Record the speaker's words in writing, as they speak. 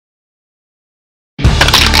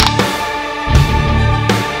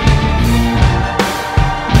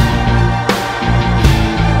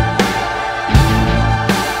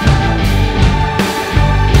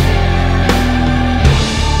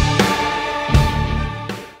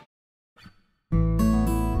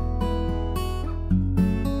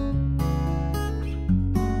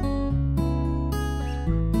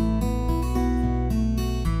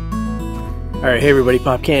Alright, hey everybody,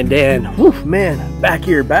 Popcan Dan. Woo, man, back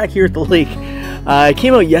here at the lake. I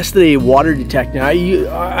came out yesterday water detecting.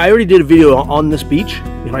 I already did a video on this beach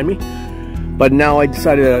behind me, but now I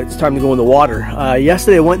decided it's time to go in the water.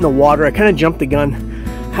 Yesterday I went in the water, I kind of jumped the gun.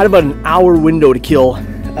 Had about an hour window to kill.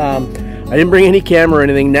 I didn't bring any camera or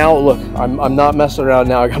anything. Now look, I'm not messing around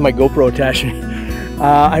now. I got my GoPro attached.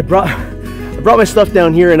 I brought my stuff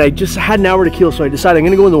down here and I just had an hour to kill, so I decided I'm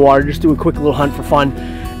gonna go in the water, just do a quick little hunt for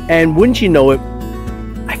fun. And wouldn't you know it,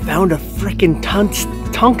 I found a freaking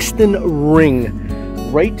tungsten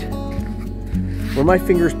ring right where my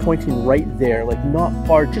finger's pointing, right there, like not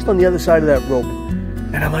far, just on the other side of that rope.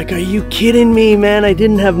 And I'm like, are you kidding me, man? I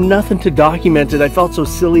didn't have nothing to document it. I felt so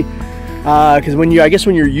silly because I guess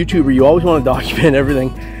when you're a YouTuber, you always want to document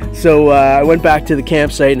everything. So I went back to the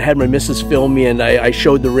campsite and had my missus film me, and I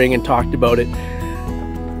showed the ring and talked about it.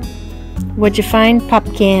 What'd you find,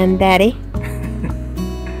 Popcan Daddy?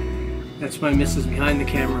 That's my missus behind the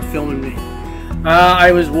camera filming me.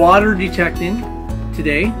 I was water detecting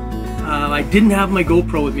today. I didn't have my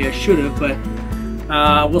GoPro with me. I should have, but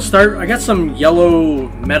we'll start. I got some yellow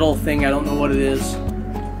metal thing. I don't know what it is.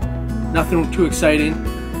 Nothing too exciting.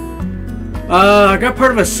 I got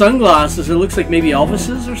part of a sunglasses. It looks like maybe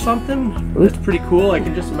Elvis's or something. That's pretty cool. I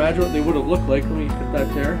can just imagine what they would have looked like. Let me put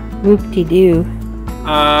that there. Whoop-de-doo.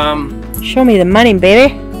 Show me the money,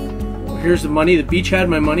 baby. Here's the money. The beach had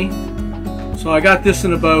my money. So I got this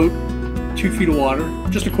in about 2 feet of water.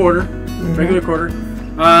 Just a quarter. Regular quarter.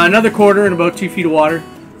 Another quarter in about 2 feet of water.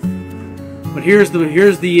 But here's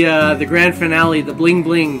the grand finale, the bling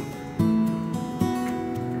bling.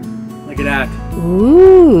 Look at that.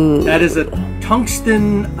 Ooh. That is a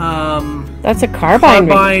tungsten that's a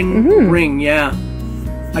carbine ring. Yeah.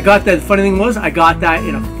 I got that. The funny thing was, I got that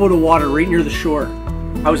in a foot of water right near the shore.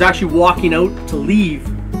 I was actually walking out to leave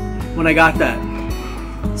when I got that.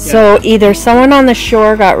 So either someone on the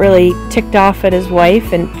shore got really ticked off at his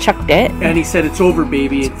wife and chucked it. And he said, it's over,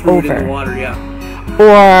 baby, and threw it in the water, yeah.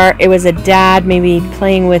 Or it was a dad maybe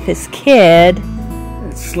playing with his kid.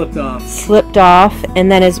 It slipped off. Slipped off,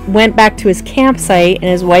 and then went back to his campsite, and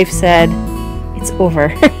his wife said, it's over.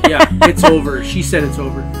 Yeah, it's over. She said it's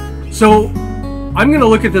over. So I'm going to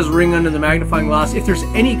look at this ring under the magnifying glass. If there's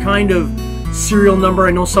any kind of serial number,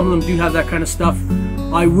 I know some of them do have that kind of stuff,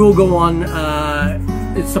 I will go on,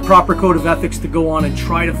 it's the proper code of ethics to go on and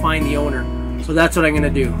try to find the owner. So that's what I'm going to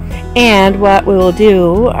do. And what we will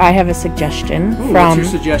do, I have a suggestion from what's your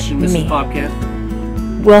suggestion, Mrs. me.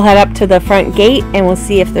 Popcan? We'll head up to the front gate and we'll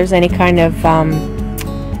see if there's any kind of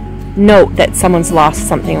note that someone's lost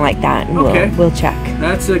something like that. And okay. We'll check.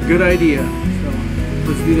 That's a good idea.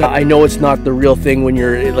 So let's do that. I know it's not the real thing when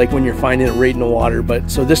you're finding it right in the water,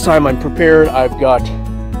 but so this time I'm prepared. I've got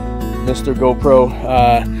Mr. GoPro.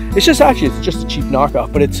 It's just a cheap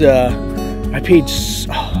knockoff, but it's I paid,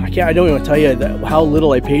 I don't even tell you how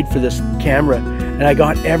little I paid for this camera, and I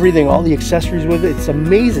got everything, all the accessories with it. It's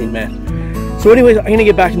amazing, man. So anyways, I'm gonna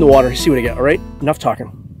get back in the water, see what I get. All right, enough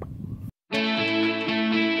talking.